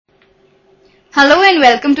Hello and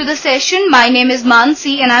welcome to the session. My name is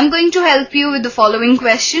Mansi and I'm going to help you with the following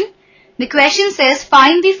question. The question says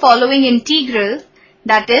find the following integral,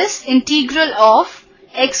 that is integral of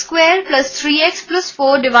x square plus 3x plus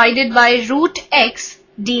 4 divided by root x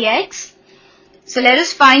dx. So let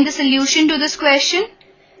us find the solution to this question.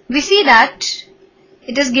 We see that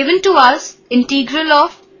it is given to us integral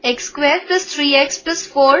of x square plus 3x plus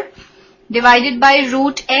 4 divided by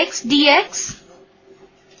root x dx.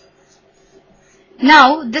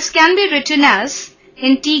 Now this can be written as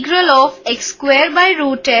integral of x square by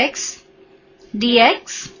root x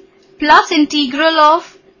dx plus integral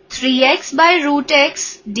of 3x by root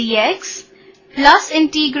x dx plus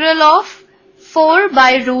integral of 4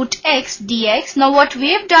 by root x dx. Now what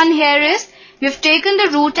we have done here is we have taken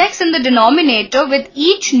the root x in the denominator with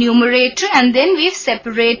each numerator and then we have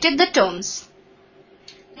separated the terms.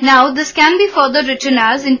 Now this can be further written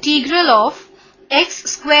as integral of x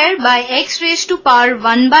square by x raised to power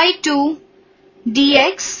 1 by 2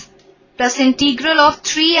 dx plus integral of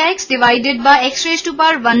 3x divided by x raised to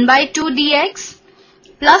power 1 by 2 dx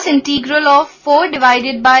plus integral of 4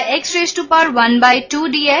 divided by x raised to power 1 by 2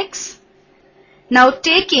 dx. Now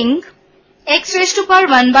taking x raised to power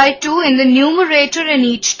 1 by 2 in the numerator in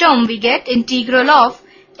each term, we get integral of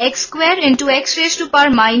x square into x raised to power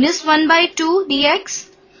minus 1 by 2 dx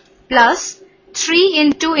plus 3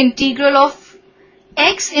 into integral of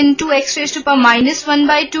x into x raised to power minus 1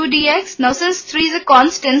 by 2 dx. Now since 3 is a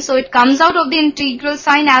constant, so it comes out of the integral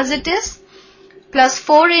sign as it is, plus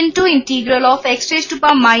 4 into integral of x raised to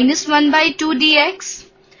power minus 1 by 2 dx.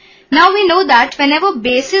 Now we know that whenever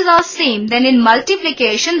bases are same, then in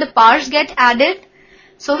multiplication the powers get added.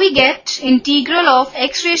 So we get integral of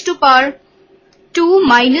x raised to power 2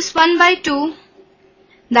 minus 1 by 2,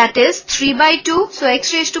 that is 3 by 2, so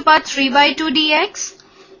x raised to power 3 by 2 dx.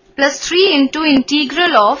 Plus 3 into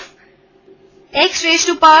integral of x raised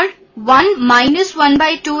to power 1 minus 1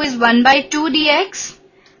 by 2 is 1 by 2 dx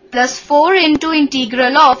plus 4 into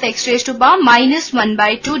integral of x raised to power minus 1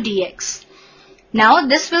 by 2 dx. Now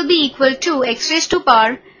this will be equal to x raised to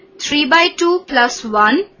power 3 by 2 plus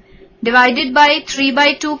 1 divided by 3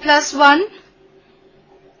 by 2 plus 1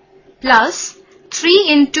 plus 3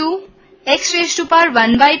 into x raised to power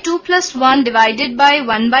 1 by 2 plus 1 divided by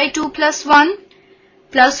 1 by 2 plus 1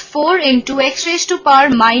 plus 4 into x raised to power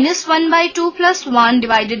minus 1 by 2 plus 1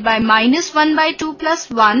 divided by minus 1 by 2 plus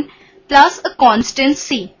 1 plus a constant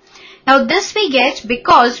c. Now this we get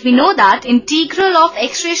because we know that integral of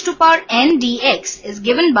x raised to power n dx is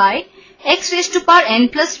given by x raised to power n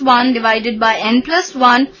plus 1 divided by n plus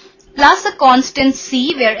 1 plus a constant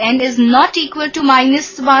c where n is not equal to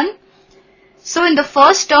minus 1. So in the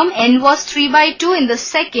first term n was 3 by 2, in the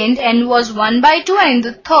second n was 1 by 2 and in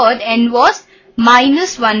the third n was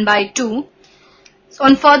minus 1 by 2. So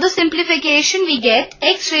on further simplification we get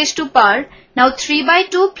x raised to power, now 3 by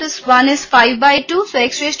 2 plus 1 is 5 by 2, so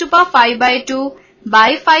x raised to power 5 by 2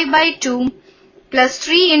 by 5 by 2 plus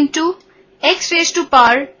 3 into x raised to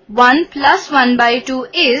power 1 plus 1 by 2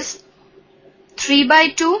 is 3 by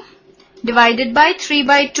 2 divided by 3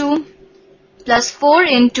 by 2 plus 4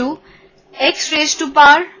 into x raised to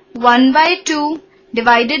power 1 by 2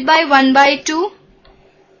 divided by 1 by 2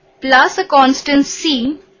 plus a constant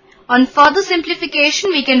c. On further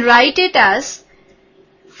simplification we can write it as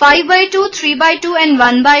 5 by 2, 3 by 2 and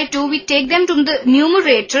 1 by 2. We take them to the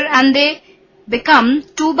numerator and they become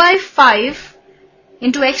 2 by 5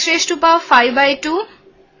 into x raised to power 5 by 2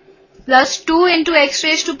 plus 2 into x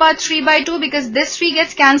raised to power 3 by 2 because this 3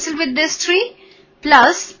 gets cancelled with this 3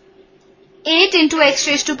 plus 8 into x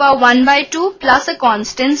raised to power 1 by 2 plus a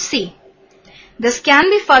constant c. This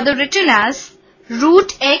can be further written as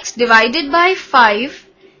root x divided by 5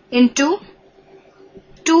 into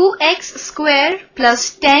 2x square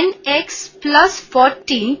plus 10x plus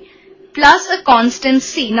 40 plus a constant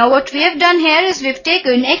c. Now what we have done here is we have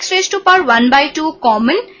taken x raised to power 1 by 2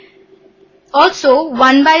 common, also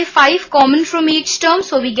 1 by 5 common from each term,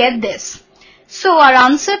 so we get this. So our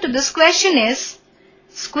answer to this question is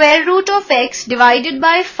square root of x divided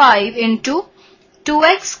by 5 into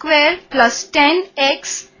 2x square plus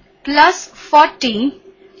 10x plus 40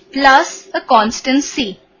 plus a constant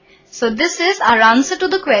c. So this is our answer to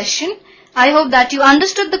the question. I hope that you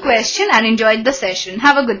understood the question and enjoyed the session.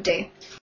 Have a good day.